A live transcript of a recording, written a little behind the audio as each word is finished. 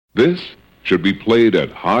This should be played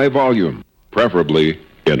at high volume, preferably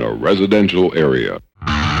in a residential area.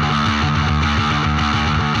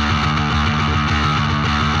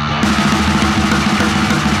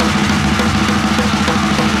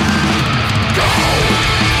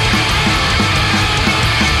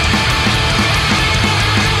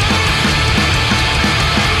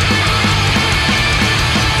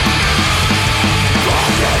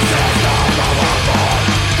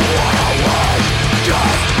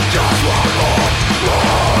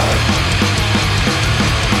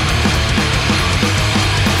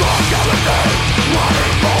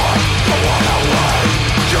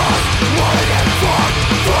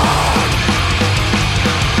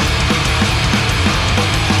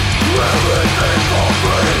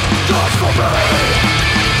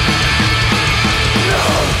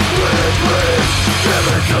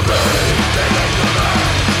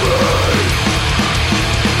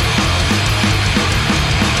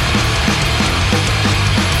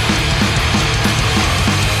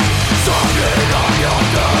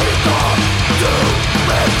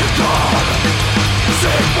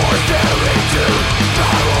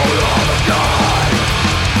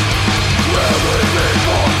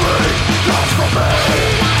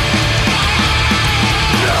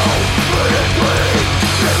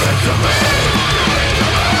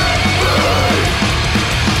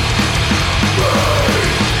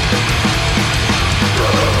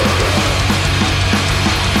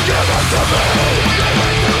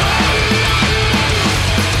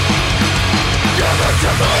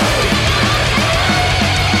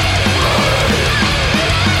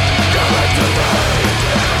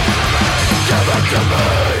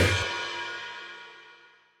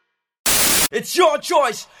 It's your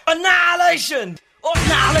choice. Annihilation!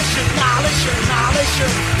 Annihilation, annihilation,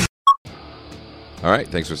 annihilation. All right,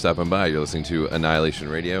 thanks for stopping by. You're listening to Annihilation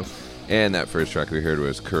Radio. And that first track we heard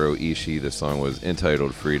was Kuro Ishii. The song was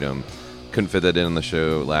entitled Freedom. Couldn't fit that in on the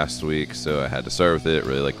show last week, so I had to start with it.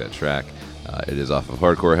 Really like that track. It is off of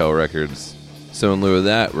Hardcore Hell Records. So in lieu of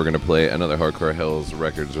that, we're going to play another Hardcore Hell's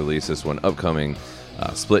Records release. This one upcoming.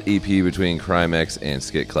 Split EP between Crimex and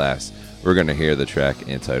Skit Class. We're going to hear the track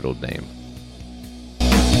entitled Name.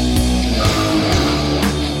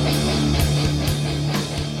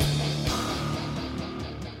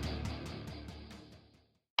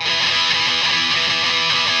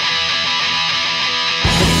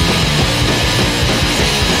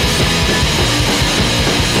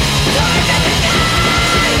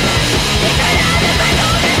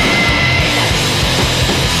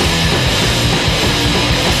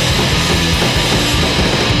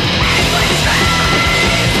 Everyone's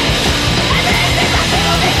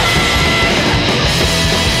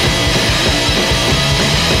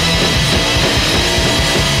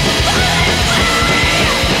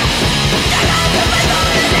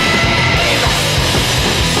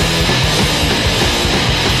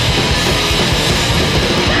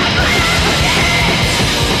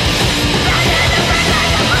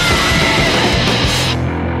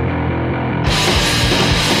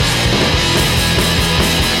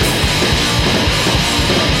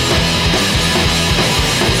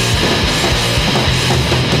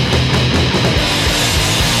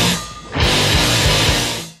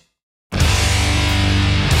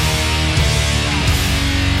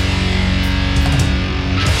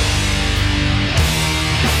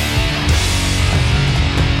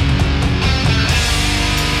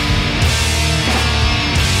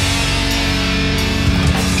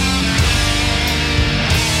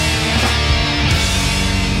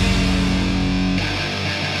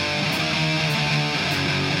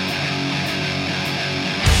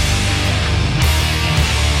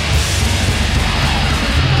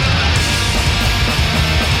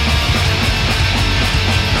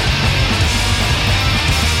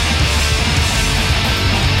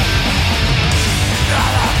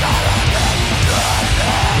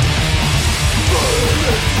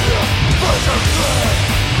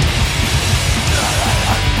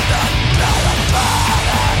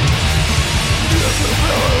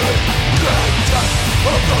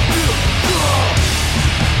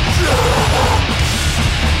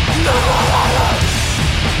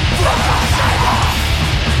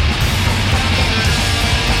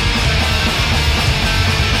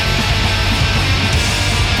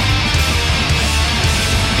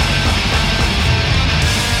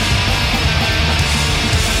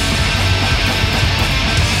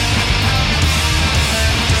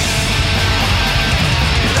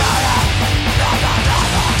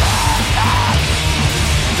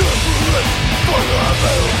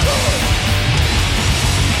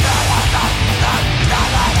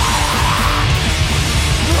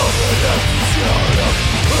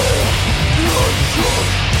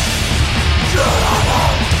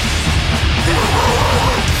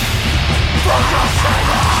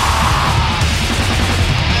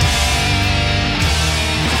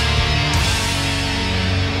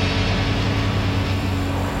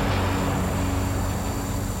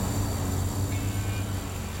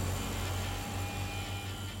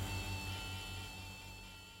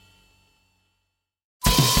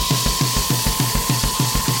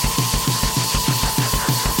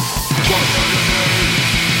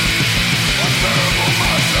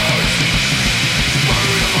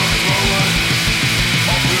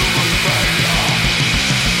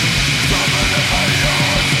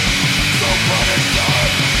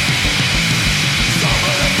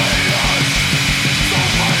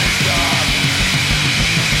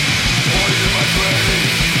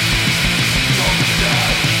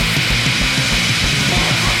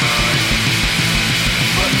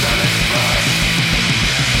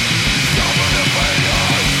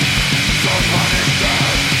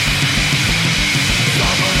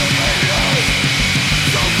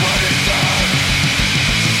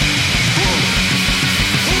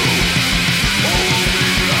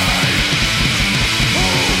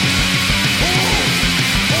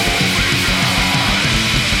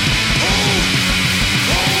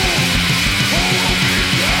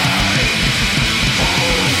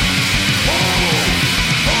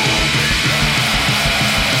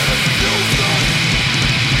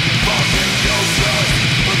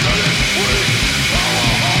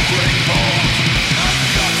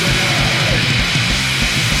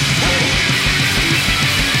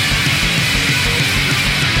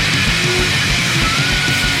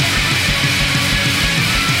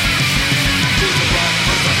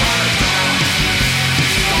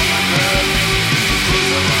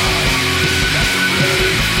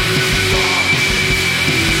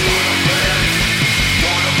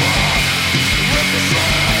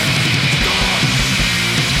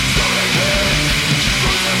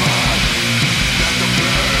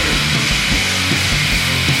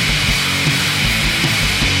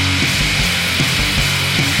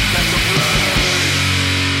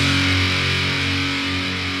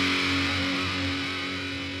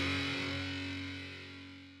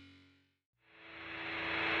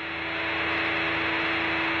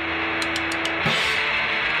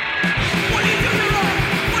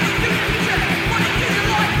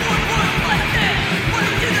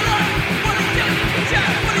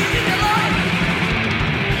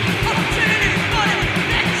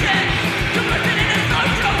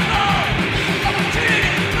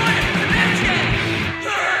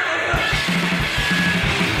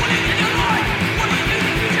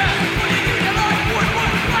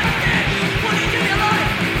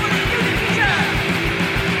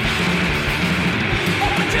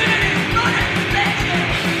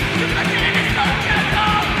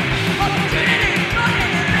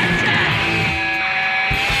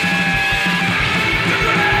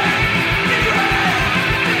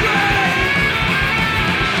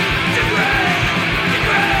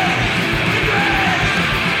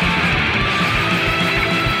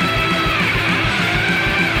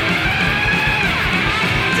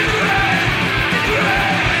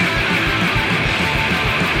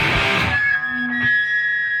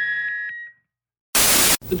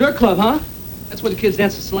The Dirt Club, huh? That's where the kids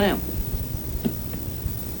dance the slam.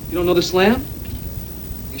 You don't know the slam?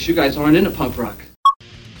 Guess you guys aren't into punk rock.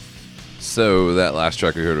 So that last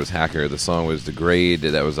track we heard was Hacker. The song was Degrade.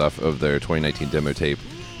 That was off of their 2019 demo tape.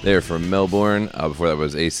 They're from Melbourne. Before that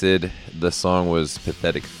was Acid. The song was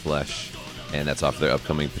Pathetic Flesh, and that's off their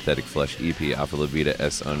upcoming Pathetic Flesh EP, off of La Vida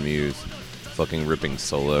S Unmused. Fucking ripping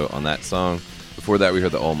solo on that song. Before that, we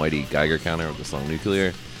heard the Almighty Geiger Counter with the song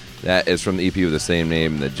Nuclear. That is from the EP with the same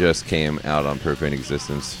name that just came out on Profane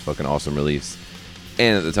Existence. Fucking awesome release.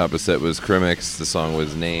 And at the top of the set was Crimix. The song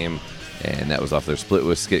was Name, and that was off their Split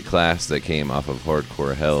with Skit Class that came off of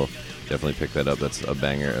Hardcore Hell. Definitely pick that up. That's a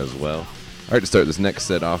banger as well. All right, to start this next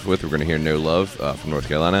set off with, we're going to hear No Love from North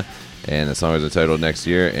Carolina. And the song is entitled Next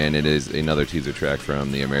Year, and it is another teaser track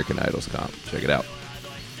from the American Idols comp. Check it out.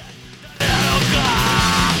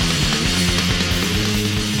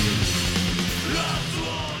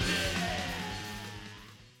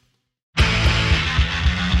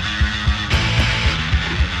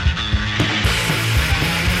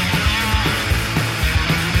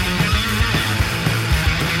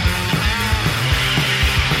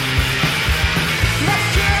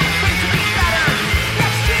 Next year,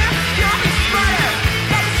 you'll be smarter.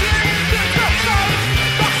 Next year,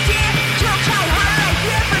 you'll try harder.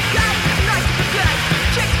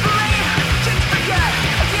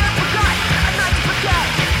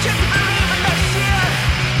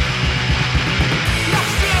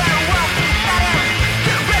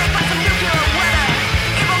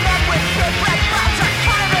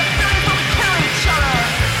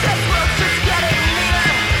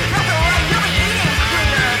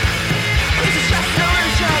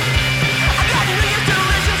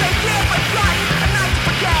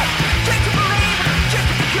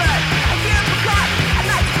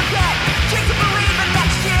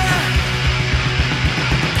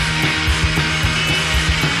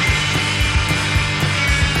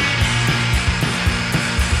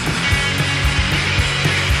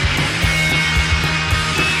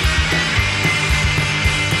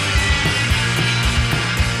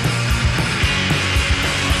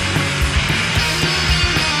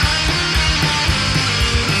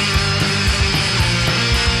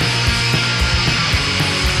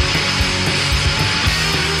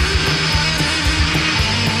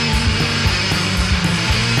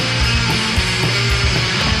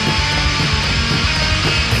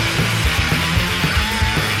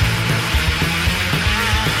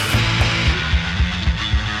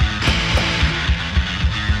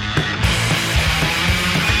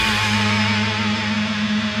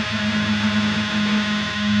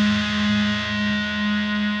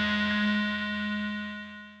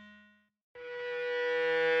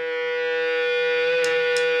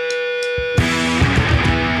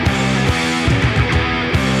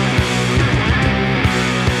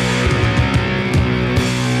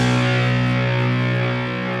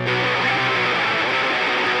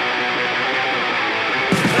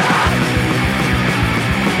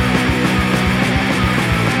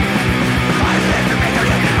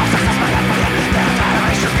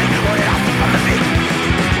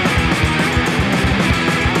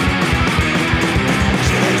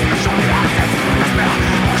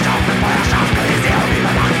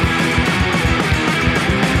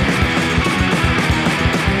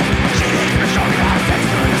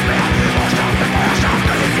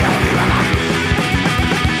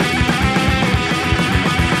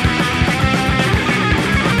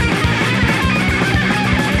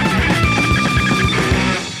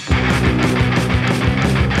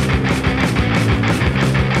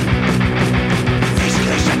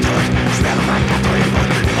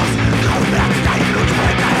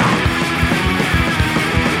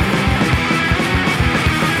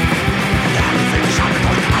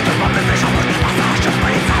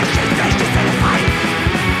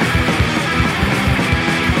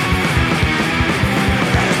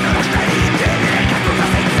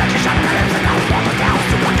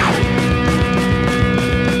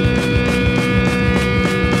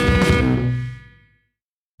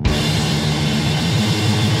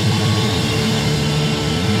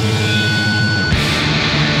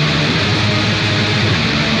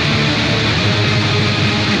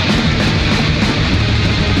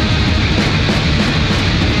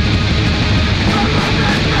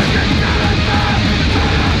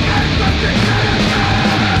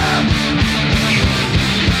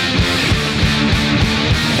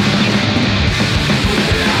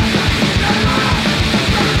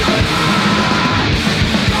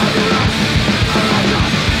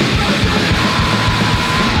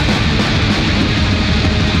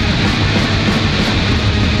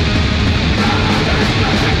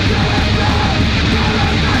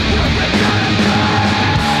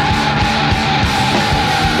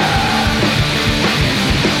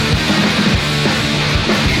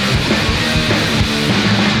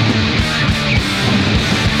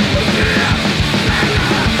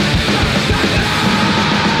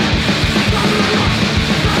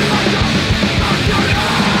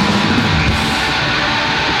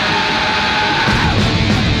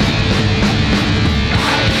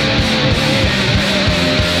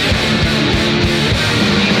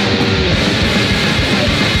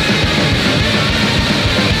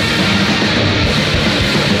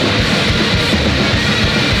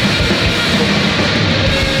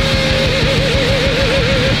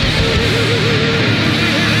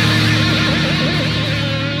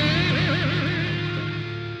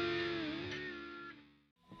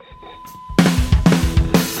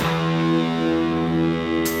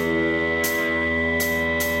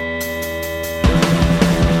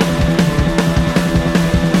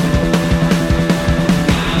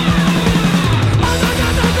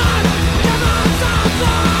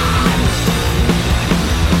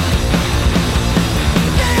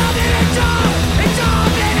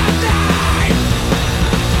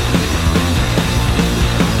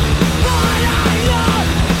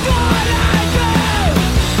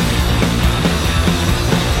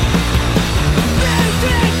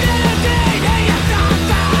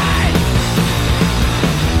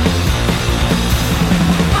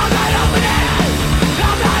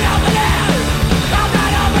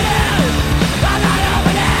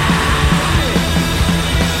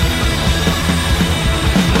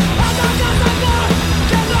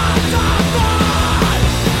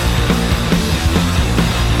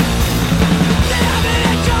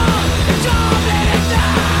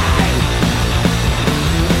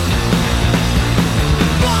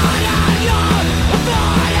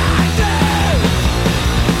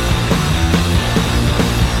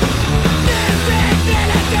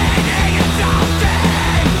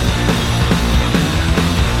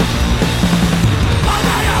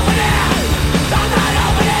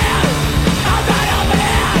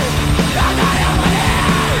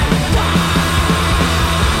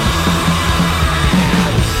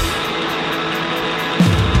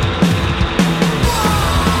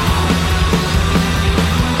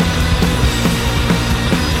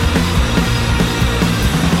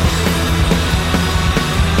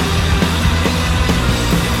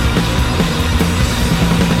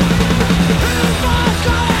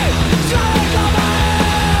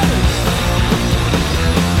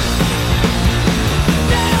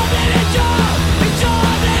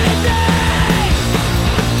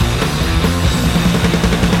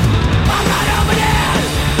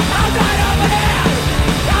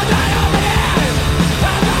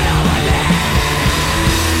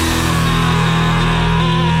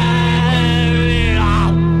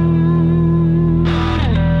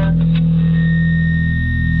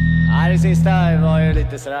 det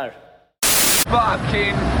lite sådär.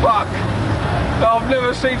 Fucking fuck. I've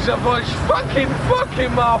never seen so much fucking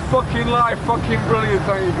my fucking life. Fucking brilliant.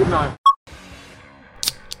 Thank you. Good night.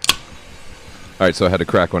 All right, so I had to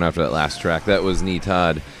crack one after that last track. That was Nee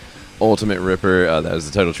Todd, Ultimate Ripper. That was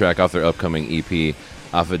the title track off their upcoming EP,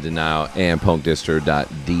 off of Denial and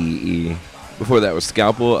punkdistro.de. Before that was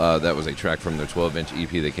Scalpel. That was a track from their 12-inch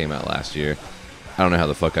EP that came out last year. I don't know how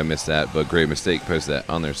the fuck I missed that, but Great Mistake posted that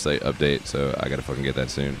on their site update, so I gotta fucking get that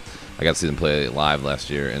soon. I got to see them play live last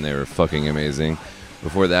year, and they were fucking amazing.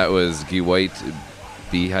 Before that was Guy White,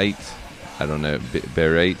 B-Height. I don't know,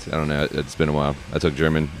 Bereit. I don't know. It's been a while. I took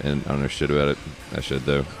German, and I don't know shit about it. I should,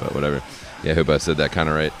 though, but whatever. Yeah, I hope I said that kind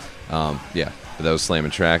of right. Yeah, but that was Slam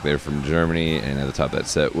and Track. They were from Germany, and at the top of that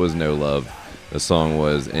set was No Love. The song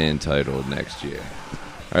was entitled Next Year.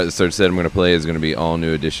 All right, the third set I'm going to play is going to be all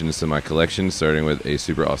new additions to my collection, starting with a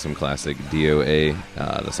super awesome classic, DOA.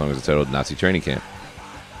 The song is entitled Nazi Training Camp.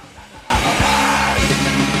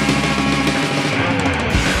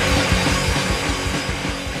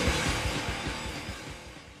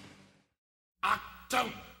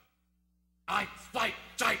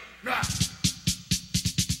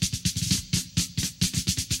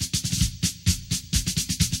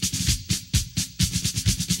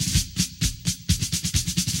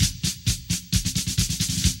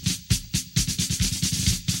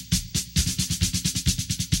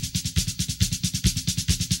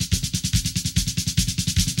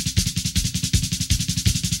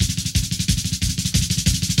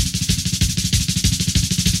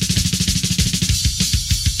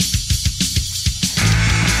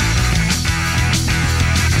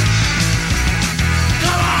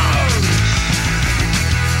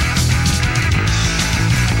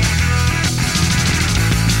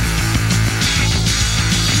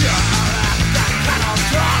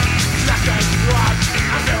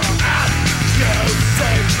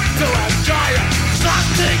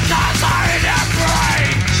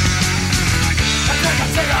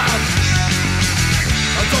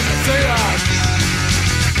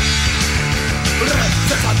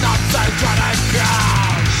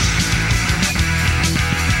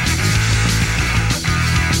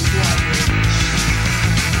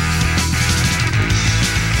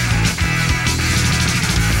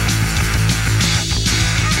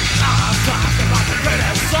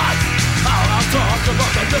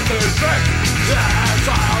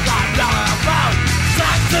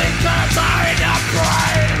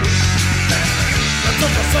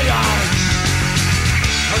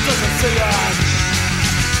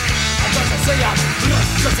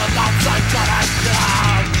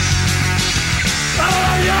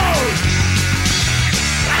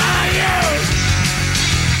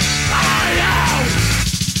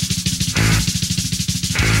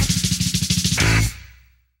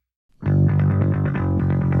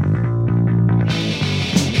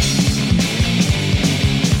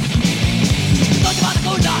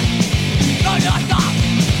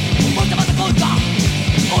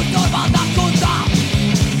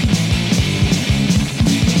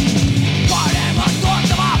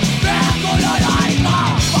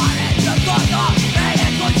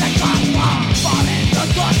 Wow.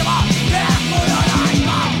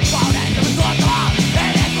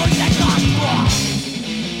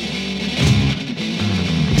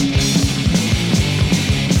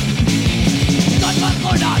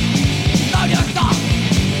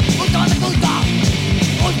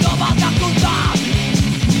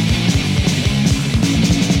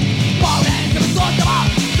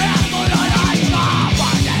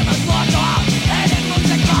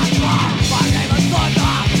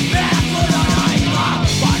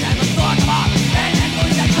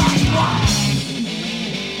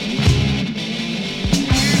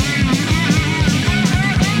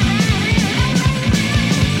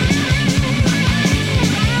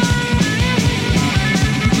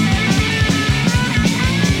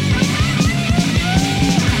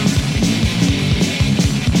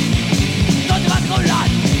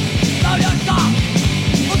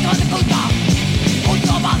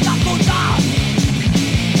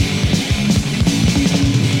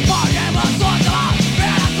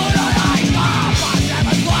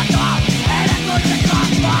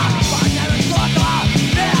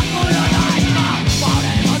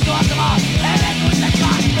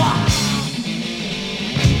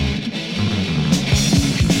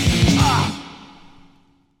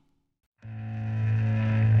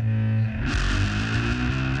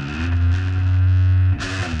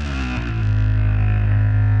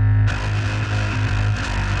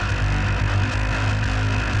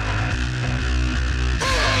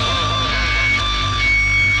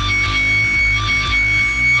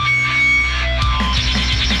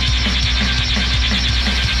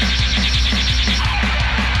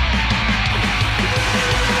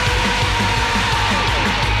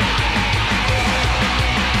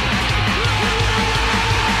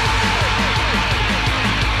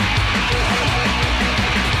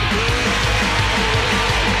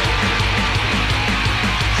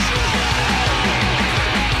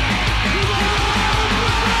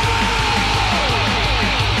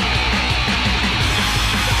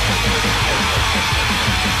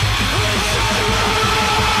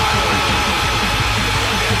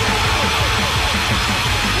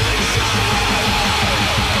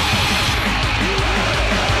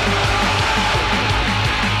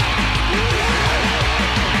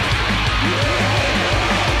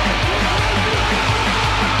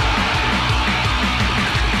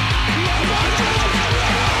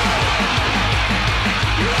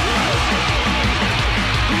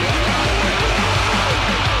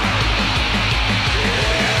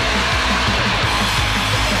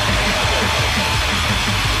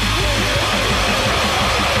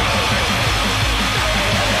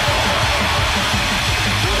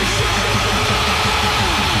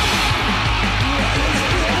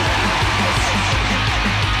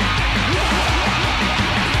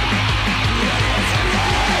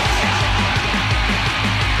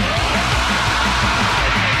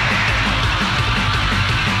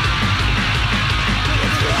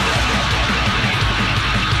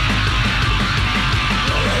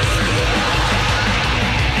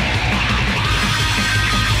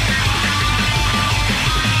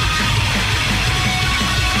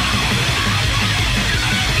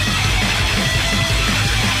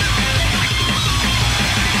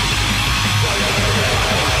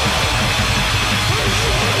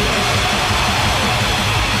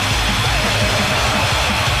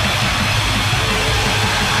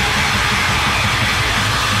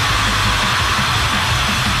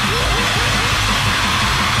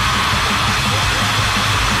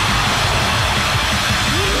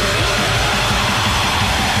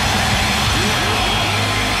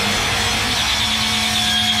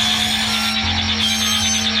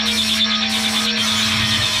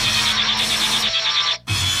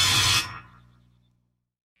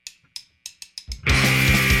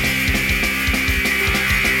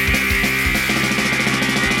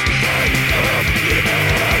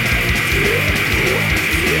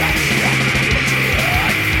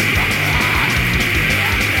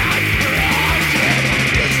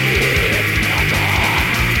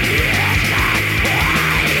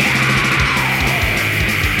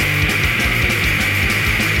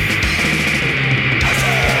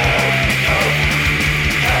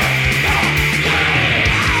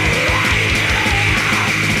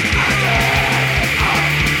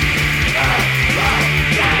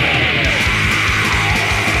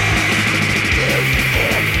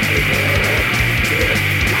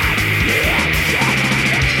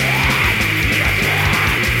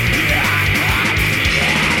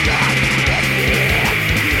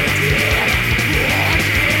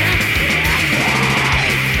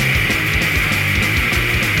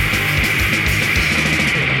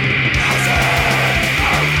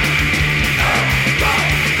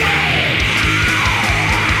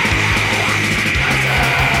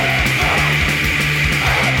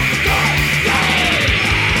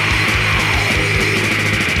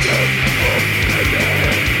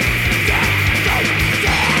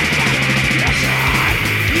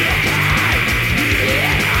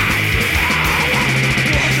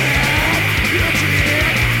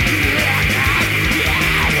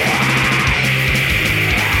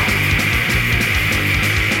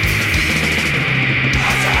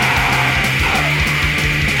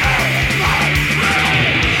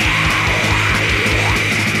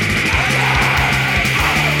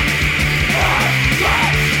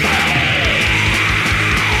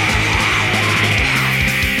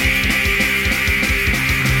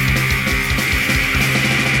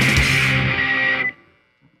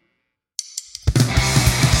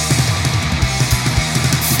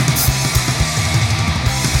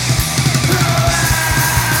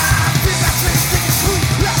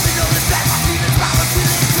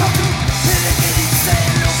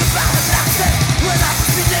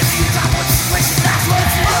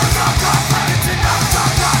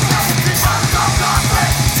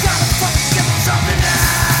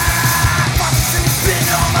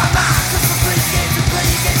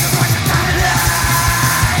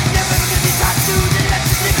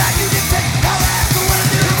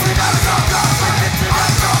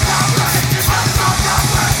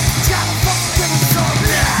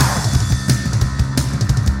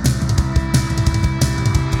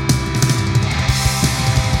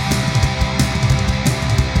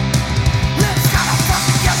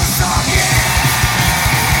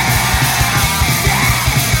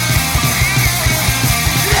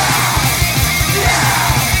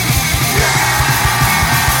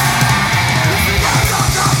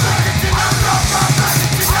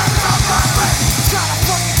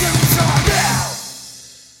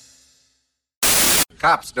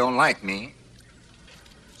 Cops don't like me,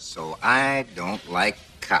 so I don't like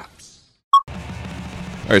cops.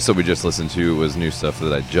 Alright, so we just listened to was new stuff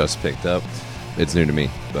that I just picked up. It's new to me,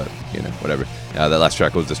 but, you know, whatever. That last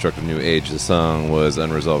track was Destructive New Age. The song was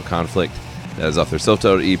Unresolved Conflict. That is off their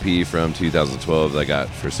self-titled EP from 2012 that I got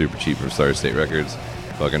for super cheap from Star State Records.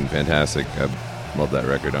 Fucking fantastic. I love that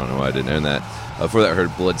record. I don't know why I didn't own that. Before that, I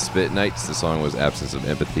heard Blood Spit Nights. The song was Absence of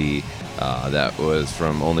Empathy. That was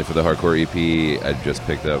from Only for the Hardcore EP. I just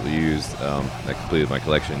picked up used. I completed my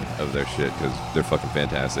collection of their shit because they're fucking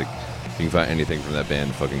fantastic. If you can find anything from that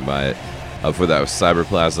band, fucking buy it. Before that was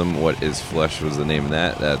Cyberplasm. What is Flesh was the name of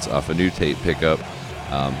that. That's off a new tape pickup.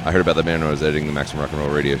 I heard about the band when I was editing the Maximum Rock and Roll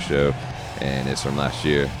Radio Show, and it's from last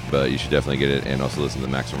year, but you should definitely get it and also listen to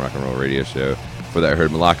the Maximum Rock and Roll Radio Show. For that, I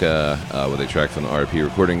heard Malacca with a track from the RP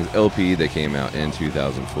Recordings LP that came out in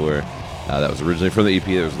 2004. That was originally from the EP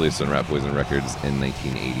that was released on Rat Poison Records in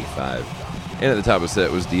 1985. And at the top of the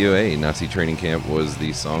set was DOA. Nazi Training Camp was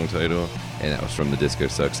the song title, and that was from the Disco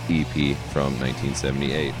Sucks EP from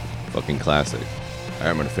 1978. Fucking classic. Alright,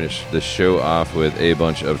 I'm going to finish the show off with a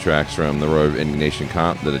bunch of tracks from the Roar of Indignation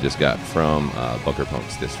comp that I just got from Bunker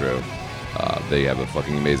Punk's distro. They have a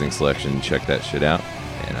fucking amazing selection. Check that shit out.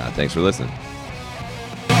 And thanks for listening.